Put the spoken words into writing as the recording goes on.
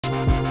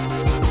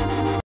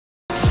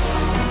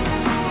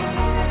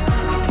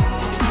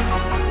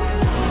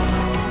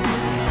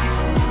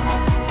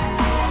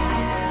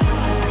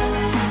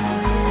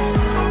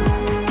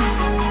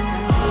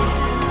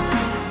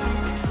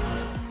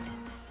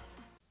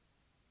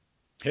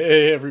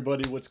Hey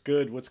everybody, what's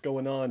good? What's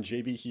going on?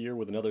 JB here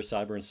with another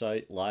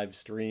CyberInsight live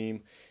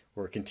stream.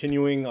 We're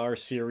continuing our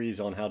series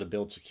on how to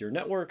build secure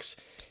networks,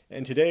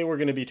 and today we're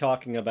going to be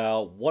talking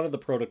about one of the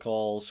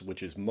protocols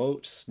which is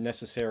most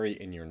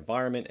necessary in your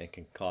environment and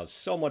can cause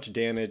so much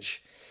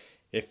damage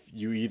if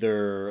you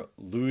either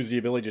lose the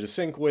ability to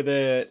sync with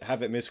it,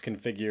 have it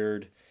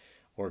misconfigured,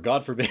 or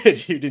God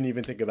forbid you didn't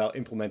even think about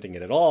implementing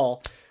it at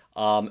all,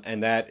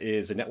 and that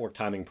is a network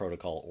timing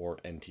protocol, or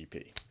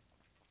NTP.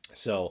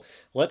 So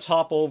let's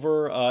hop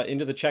over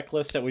into the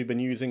checklist that we've been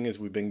using as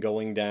we've been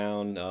going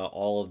down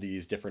all of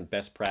these different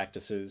best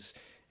practices,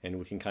 and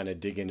we can kind of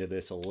dig into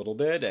this a little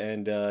bit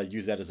and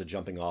use that as a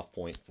jumping off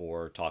point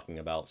for talking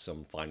about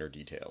some finer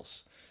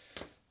details.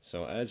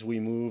 So as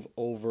we move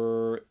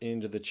over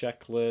into the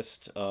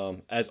checklist,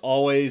 as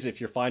always,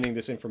 if you're finding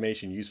this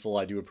information useful,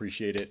 I do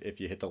appreciate it if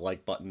you hit the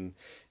like button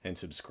and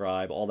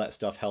subscribe. All that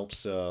stuff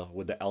helps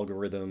with the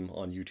algorithm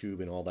on YouTube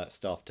and all that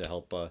stuff to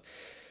help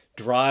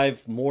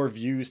drive more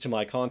views to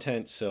my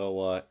content,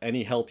 so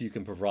any help you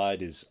can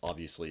provide is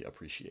obviously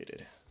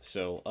appreciated.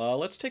 So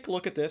let's take a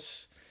look at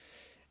this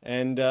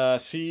and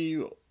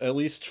see, at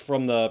least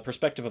from the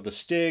perspective of the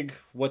STIG,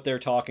 what they're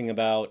talking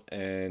about.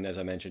 And as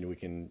I mentioned, we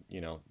can,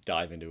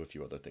 dive into a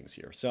few other things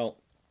here. So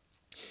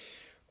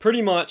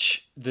pretty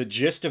much the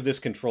gist of this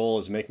control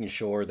is making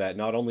sure that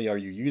not only are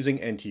you using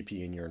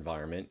NTP in your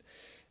environment,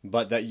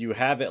 but that you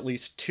have at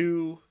least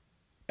 2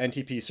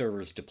 NTP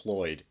servers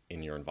deployed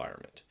in your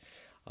environment.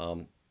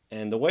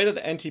 And the way that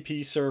the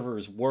NTP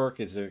servers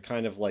work is they're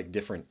kind of like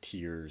different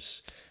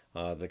tiers.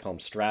 They call them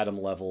stratum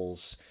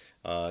levels.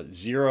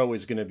 0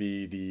 is going to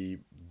be the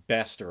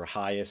best or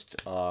highest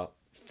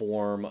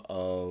form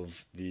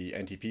of the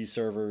NTP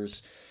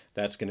servers.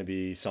 That's going to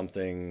be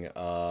something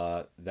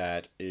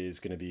that is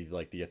going to be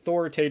like the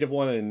authoritative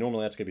one, and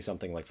normally that's going to be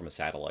something like from a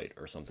satellite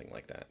or something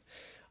like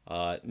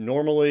that.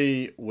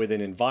 Normally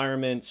within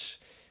environments,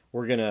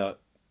 we're going to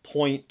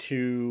point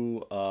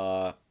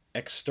to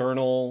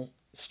external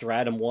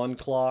Stratum 1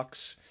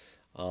 clocks.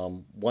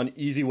 One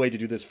easy way to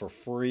do this for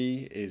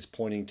free is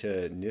pointing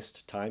to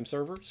NIST time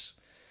servers.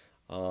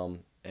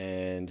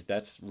 And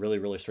that's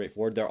really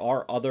straightforward. There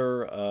are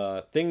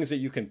other things that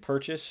you can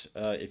purchase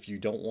if you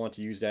don't want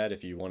to use that,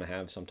 if you want to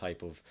have some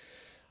type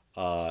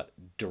of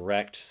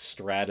direct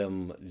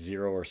Stratum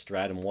 0 or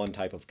Stratum 1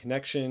 type of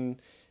connection.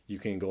 You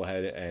can go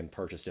ahead and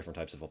purchase different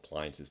types of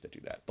appliances that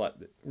do that. But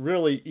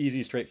really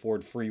easy,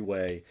 straightforward, free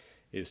way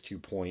is to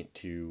point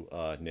to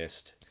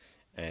NIST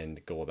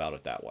and go about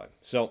it that way.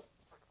 So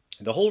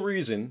the whole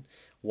reason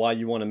why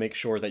you want to make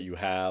sure that you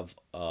have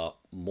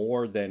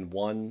more than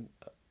one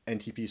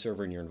NTP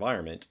server in your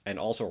environment, and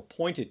also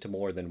pointed to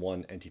more than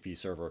one NTP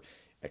server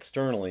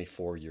externally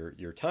for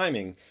your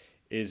timing,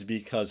 is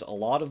because a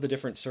lot of the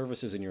different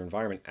services in your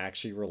environment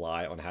actually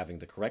rely on having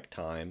the correct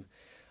time,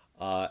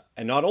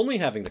 and not only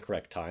having the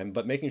correct time,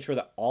 but making sure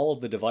that all of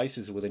the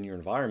devices within your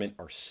environment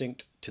are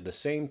synced to the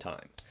same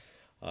time.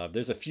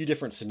 There's a few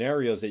different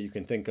scenarios that you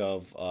can think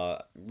of,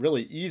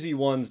 really easy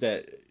ones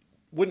that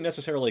wouldn't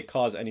necessarily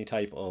cause any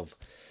type of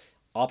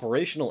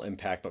operational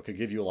impact, but could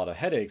give you a lot of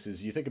headaches.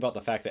 Is you think about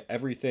the fact that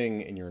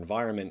everything in your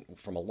environment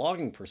from a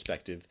logging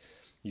perspective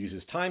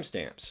uses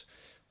timestamps.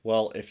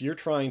 Well, if you're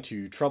trying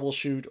to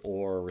troubleshoot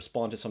or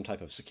respond to some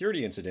type of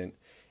security incident,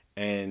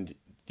 and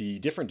the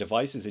different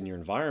devices in your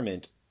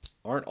environment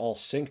aren't all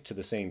synced to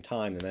the same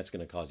time, then that's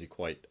going to cause you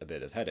quite a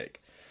bit of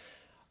headache.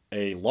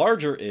 A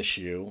larger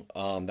issue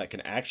that can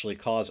actually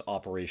cause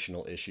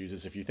operational issues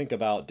is if you think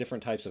about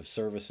different types of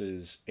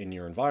services in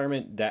your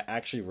environment that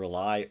actually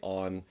rely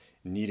on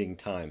needing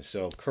time.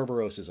 So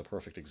Kerberos is a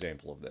perfect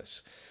example of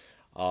this.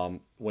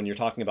 When you're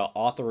talking about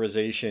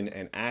authorization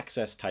and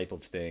access type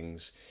of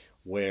things,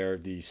 where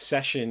the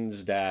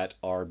sessions that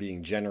are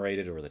being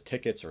generated or the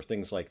tickets or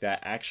things like that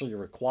actually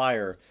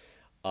require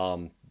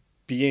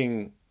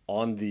being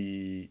on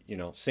the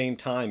same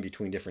time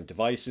between different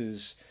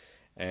devices,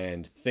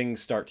 and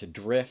things start to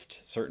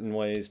drift certain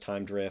ways,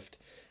 time drift,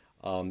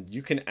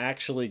 you can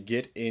actually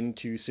get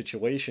into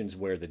situations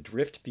where the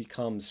drift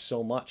becomes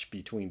so much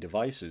between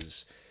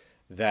devices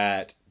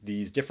that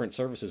these different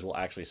services will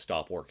actually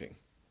stop working.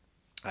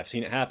 I've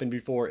seen it happen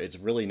before. It's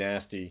really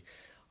nasty,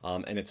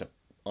 and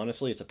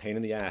honestly, it's a pain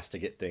in the ass to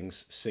get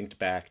things synced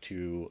back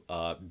to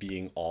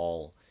being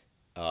all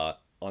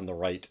on the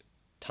right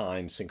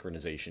time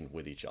synchronization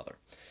with each other.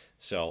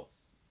 So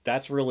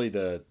that's really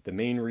the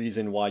main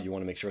reason why you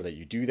want to make sure that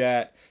you do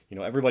that.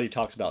 Everybody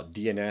talks about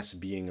DNS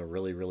being a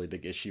really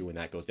big issue when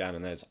that goes down,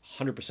 and that is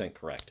 100%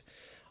 correct.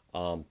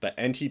 But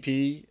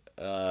NTP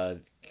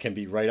can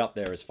be right up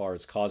there as far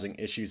as causing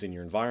issues in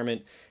your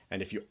environment.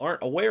 And if you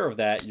aren't aware of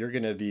that, you're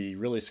going to be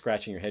really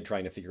scratching your head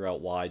trying to figure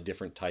out why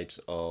different types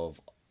of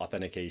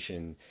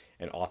authentication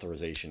and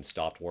authorization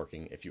stopped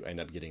working if you end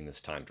up getting this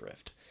time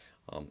drift.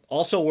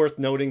 Also worth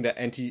noting that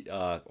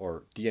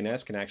or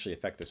DNS can actually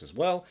affect this as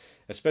well,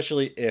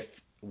 especially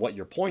if what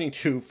you're pointing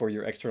to for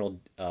your external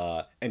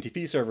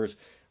NTP servers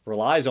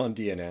relies on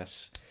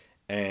DNS,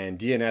 and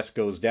DNS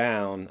goes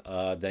down,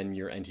 then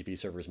your NTP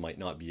servers might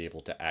not be able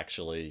to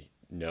actually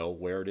know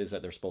where it is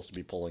that they're supposed to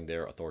be pulling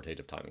their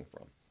authoritative timing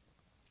from.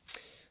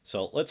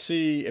 So let's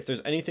see if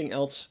there's anything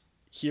else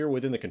here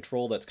within the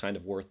control that's kind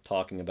of worth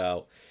talking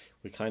about.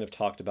 We kind of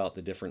talked about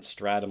the different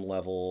stratum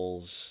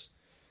levels,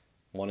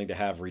 wanting to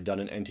have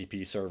redundant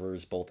NTP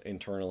servers both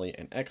internally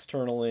and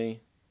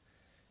externally.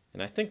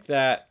 And I think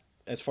that,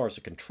 as far as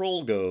the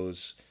control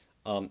goes,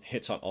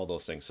 hits on all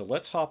those things. So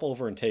let's hop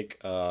over and take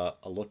a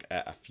look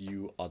at a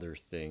few other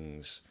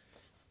things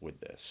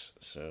with this.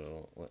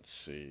 So let's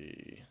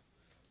see.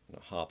 I'm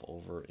going to hop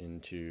over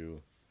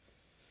into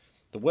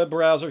the web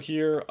browser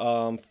here.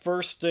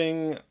 First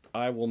thing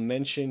I will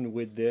mention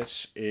with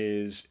this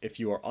is if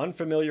you are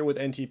unfamiliar with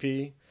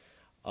NTP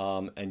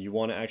and you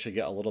want to actually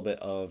get a little bit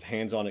of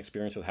hands-on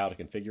experience with how to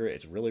configure it,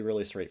 it's really,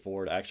 really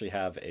straightforward. I actually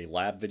have a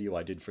lab video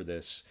I did for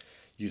this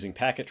using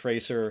Packet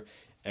Tracer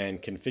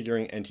and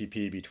configuring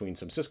NTP between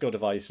some Cisco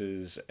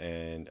devices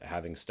and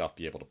having stuff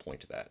be able to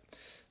point to that.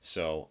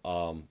 So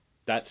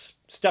that's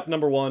step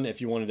number one if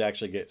you wanted to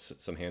actually get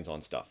some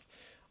hands-on stuff.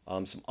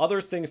 Some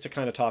other things to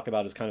kind of talk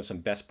about is kind of some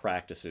best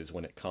practices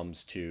when it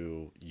comes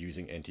to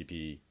using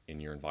NTP in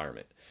your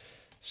environment.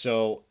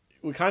 So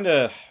we kind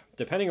of,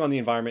 depending on the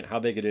environment, how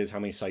big it is, how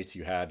many sites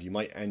you have, you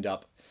might end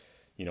up,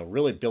 you know,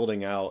 really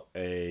building out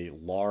a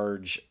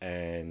large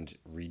and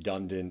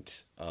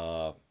redundant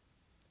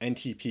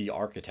NTP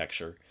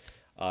architecture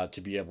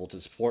to be able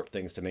to support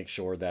things to make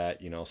sure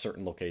that, you know,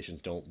 certain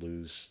locations don't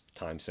lose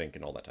time sync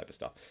and all that type of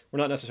stuff. We're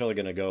not necessarily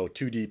going to go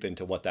too deep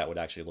into what that would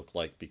actually look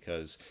like,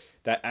 because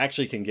that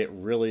actually can get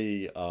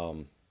really,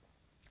 I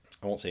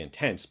won't say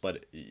intense,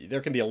 but there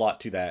can be a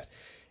lot to that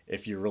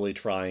if you're really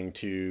trying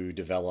to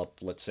develop,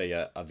 let's say,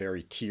 a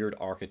very tiered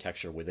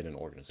architecture within an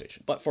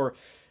organization. But for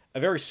a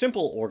very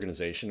simple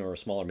organization or a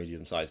small or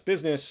medium-sized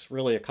business,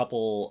 really a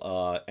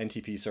couple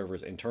NTP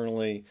servers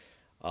internally,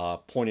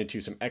 pointed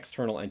to some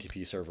external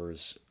NTP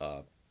servers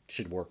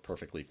should work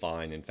perfectly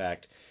fine. In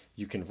fact,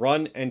 you can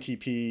run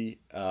NTP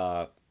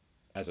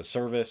as a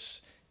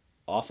service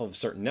off of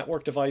certain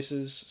network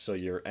devices. So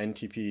your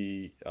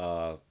NTP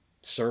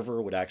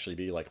server would actually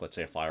be like, let's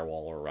say, a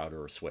firewall or a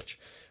router or a switch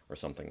or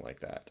something like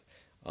that.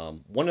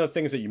 One of the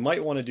things that you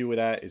might want to do with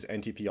that is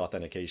Ntp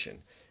Authentication.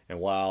 And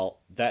while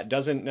that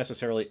doesn't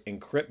necessarily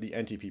encrypt the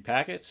NTP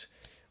packets,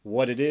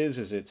 what it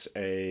is it's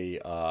a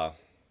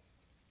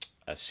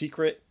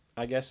secret,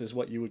 I guess is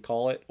what you would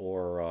call it,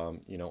 or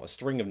you know, a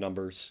string of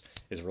numbers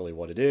is really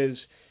what it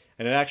is.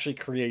 And it actually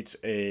creates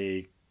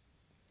a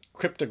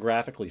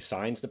cryptographically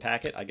signs the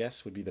packet, I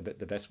guess would be the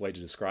best way to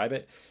describe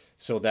it,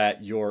 so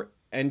that your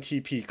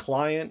NTP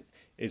client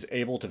is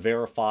able to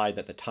verify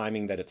that the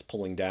timing that it's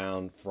pulling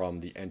down from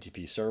the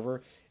NTP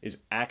server is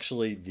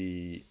actually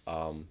the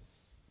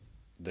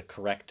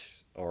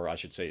correct, or I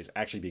should say, is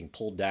actually being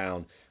pulled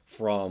down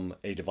from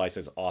a device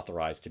that's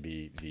authorized to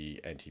be the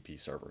NTP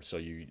server. So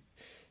you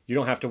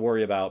don't have to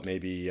worry about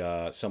maybe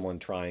someone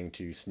trying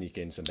to sneak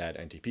in some bad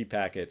NTP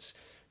packets.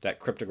 That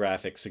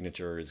cryptographic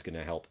signature is going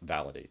to help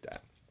validate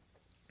that.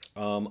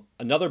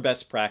 Another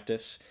best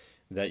practice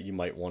that you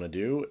might want to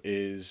do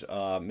is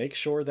make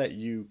sure that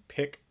you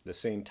pick the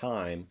same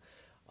time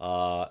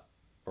or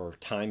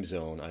time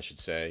zone, I should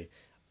say,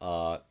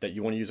 that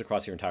you want to use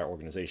across your entire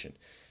organization.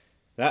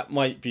 That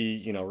might be,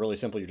 you know, really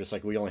simple. You're just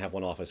like, we only have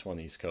one office, we're on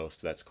the East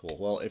Coast. That's cool.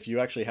 Well, if you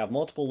actually have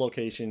multiple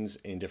locations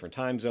in different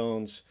time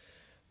zones,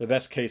 the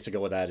best case to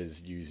go with that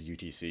is use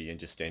UTC and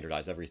just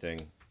standardize everything,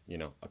 you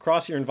know,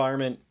 across your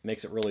environment.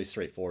 Makes it really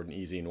straightforward and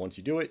easy. And once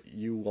you do it,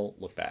 you won't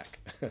look back.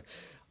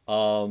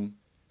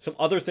 Some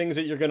other things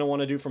that you're going to want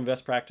to do from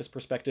best practice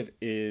perspective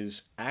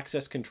is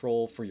access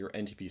control for your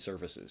NTP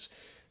services.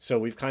 So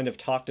we've kind of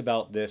talked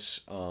about this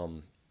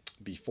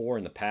before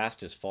in the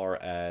past, as far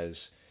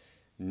as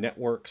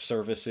network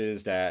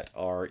services that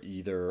are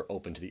either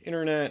open to the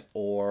internet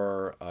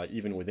or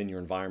even within your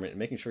environment, and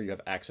making sure you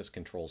have access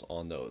controls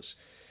on those.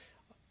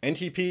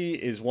 NTP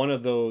is one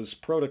of those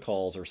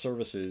protocols or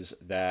services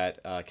that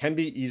can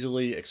be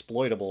easily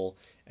exploitable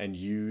and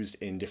used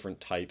in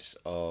different types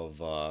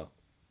of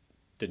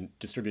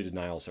distributed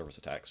denial of service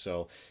attacks.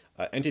 So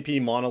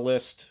NTP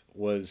monolist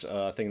was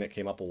a thing that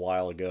came up a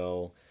while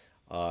ago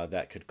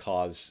that could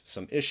cause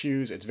some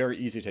issues. It's very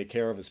easy to take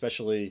care of,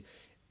 especially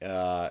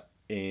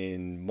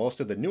in most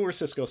of the newer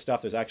Cisco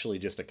stuff. There's actually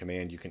just a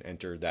command you can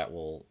enter that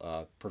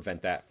will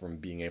prevent that from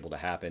being able to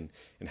happen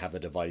and have the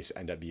device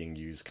end up being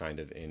used kind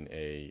of in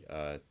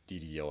a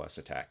DDoS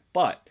attack.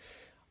 But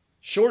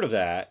short of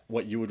that,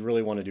 what you would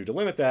really want to do to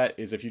limit that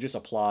is if you just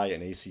apply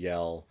an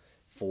ACL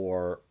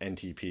for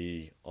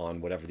NTP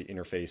on whatever the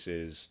interface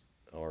is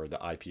or the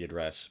IP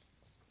address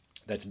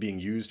that's being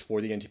used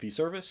for the NTP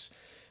service,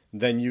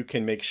 then you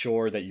can make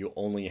sure that you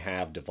only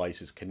have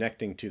devices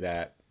connecting to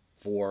that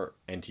for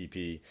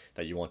NTP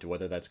that you want to,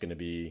 whether that's going to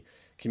be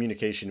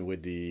communication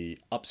with the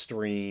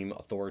upstream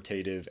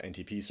authoritative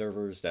NTP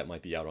servers that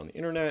might be out on the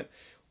internet,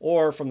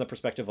 or from the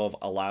perspective of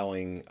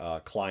allowing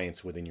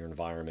clients within your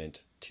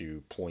environment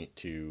to point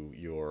to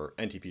your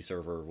NTP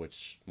server,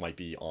 which might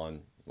be on,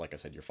 like I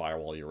said, your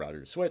firewall, your router,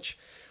 your switch,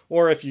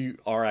 or if you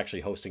are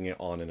actually hosting it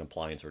on an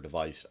appliance or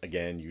device,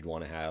 again, you'd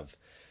want to have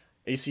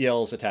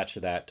ACLs attached to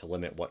that to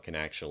limit what can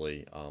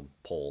actually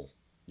pull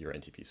your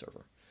NTP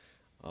server.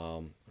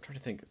 I'm trying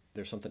to think,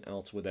 there's something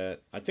else with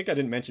that. I think I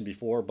didn't mention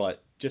before,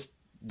 but just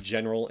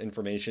general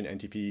information,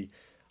 Ntp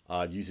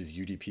uses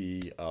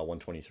UDP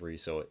 123,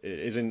 so it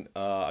isn't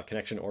a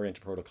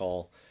connection-oriented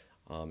protocol.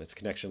 It's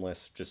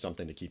connectionless, just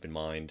something to keep in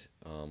mind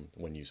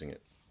when using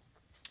it.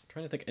 I'm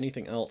trying to think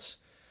anything else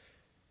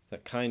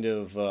that kind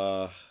of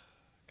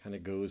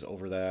goes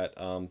over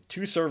that.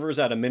 2 servers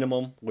at a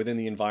minimum within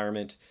the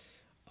environment.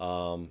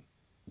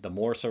 The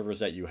more servers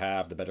that you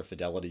have, the better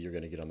fidelity you're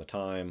going to get on the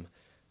time.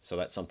 So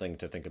that's something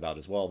to think about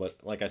as well. But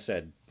like I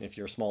said, if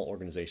you're a small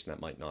organization, that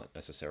might not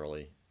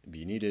necessarily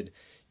be needed.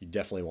 You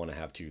definitely want to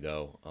have 2,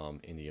 though,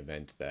 in the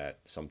event that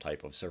some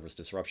type of service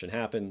disruption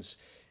happens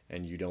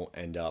and you don't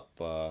end up,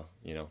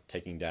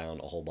 taking down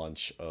a whole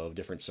bunch of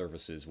different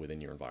services within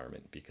your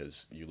environment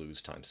because you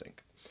lose time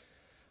sync.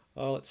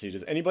 Let's see.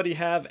 Does anybody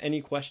have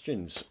any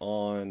questions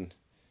on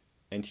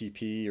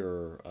NTP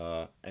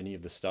or any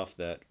of the stuff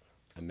that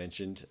I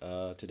mentioned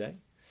today?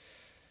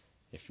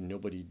 If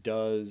nobody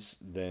does,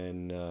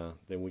 then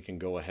we can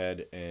go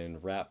ahead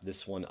and wrap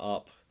this one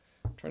up.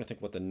 I'm trying to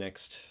think what the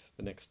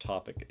next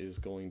topic is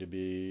going to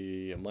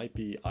be. It might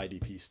be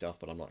IDP stuff,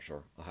 but I'm not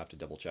sure. I'll have to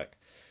double check.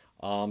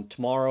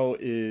 Tomorrow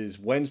is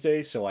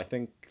Wednesday, so I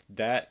think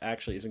that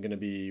actually isn't going to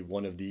be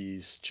one of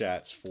these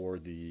chats for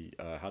the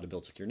how to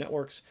build secure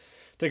networks.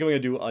 I think I'm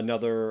going to do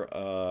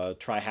another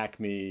Try Hack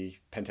Me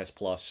Pentest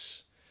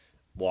Plus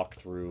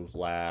walkthrough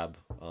lab.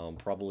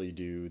 Probably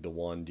do the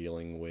one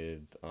dealing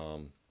with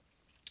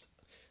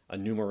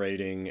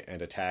enumerating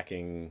and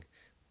attacking,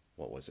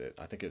 what was it?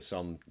 I think it was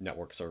some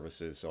network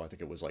services. So I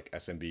think it was like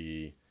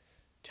SMB,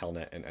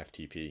 Telnet, and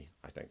FTP,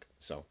 I think.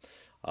 So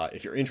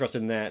if you're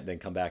interested in that, then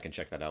come back and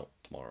check that out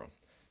tomorrow.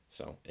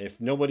 So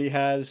if nobody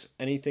has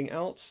anything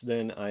else,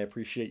 then I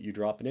appreciate you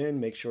dropping in.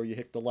 Make sure you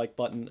hit the like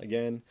button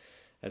again.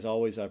 As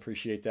always, I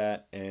appreciate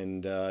that.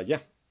 And yeah,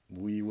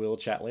 we will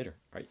chat later.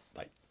 All right,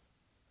 bye.